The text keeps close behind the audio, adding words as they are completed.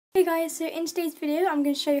Hey guys, so in today's video I'm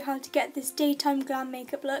going to show you how to get this daytime glam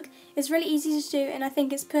makeup look. It's really easy to do and I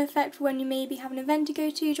think it's perfect for when you maybe have an event to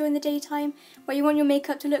go to during the daytime where you want your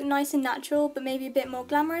makeup to look nice and natural but maybe a bit more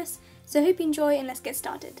glamorous. So I hope you enjoy and let's get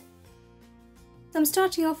started. So I'm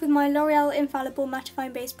starting off with my L'Oreal Infallible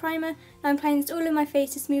Mattifying Base Primer and I'm applying this all over my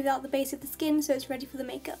face to smooth out the base of the skin so it's ready for the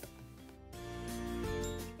makeup.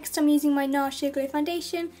 Next I'm using my Nars Sheer Glow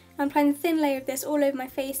Foundation and I'm applying a thin layer of this all over my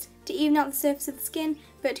face to even out the surface of the skin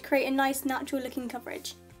but to create a nice natural looking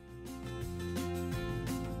coverage.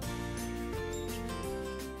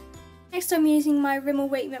 Next I'm using my Rimmel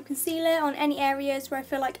Wake Me Up Concealer on any areas where I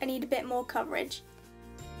feel like I need a bit more coverage.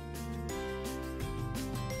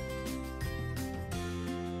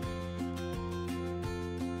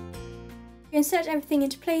 I'm going to set everything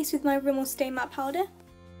into place with my Rimmel Stay Matte Powder.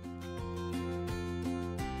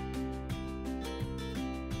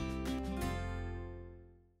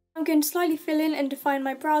 I'm going to slightly fill in and define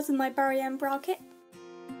my brows with my Barry Brow Kit.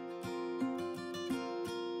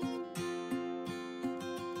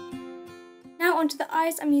 Now onto the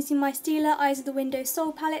eyes, I'm using my Stila Eyes of the Window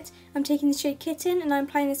Soul palette. I'm taking the shade Kitten and I'm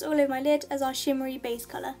applying this all over my lid as our shimmery base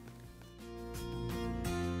colour.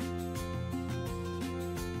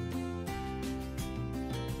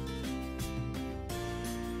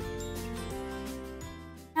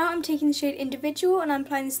 Now I'm taking the shade Individual and I'm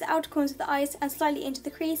applying this to the outer corners of the eyes and slightly into the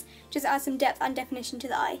crease, just to add some depth and definition to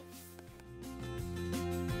the eye.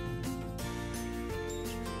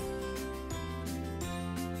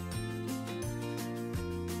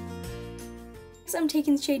 Next I'm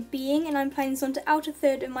taking the shade Being and I'm applying this onto the outer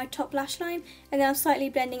third of my top lash line and then I'm slightly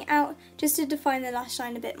blending it out just to define the lash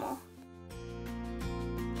line a bit more.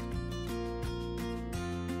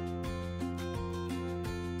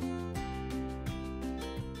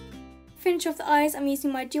 To finish off the eyes, I'm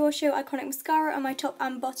using my Diorshow Iconic Mascara on my top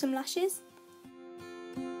and bottom lashes.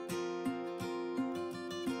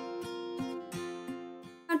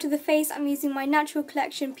 Down to the face, I'm using my Natural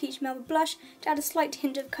Collection Peach Melba Blush to add a slight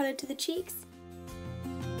hint of colour to the cheeks.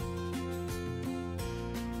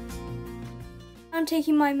 I'm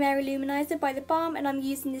taking my Mary Luminizer by the Balm and I'm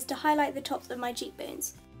using this to highlight the tops of my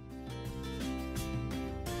cheekbones.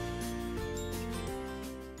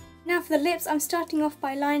 Now for the lips, I'm starting off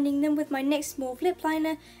by lining them with my NYX Mauve lip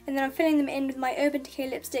liner and then I'm filling them in with my Urban Decay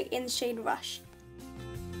lipstick in the shade Rush.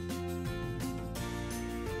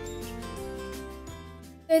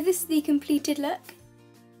 So this is the completed look.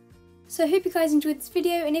 So I hope you guys enjoyed this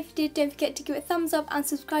video and if you did, don't forget to give it a thumbs up and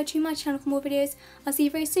subscribe to my channel for more videos. I'll see you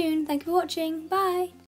very soon. Thank you for watching. Bye!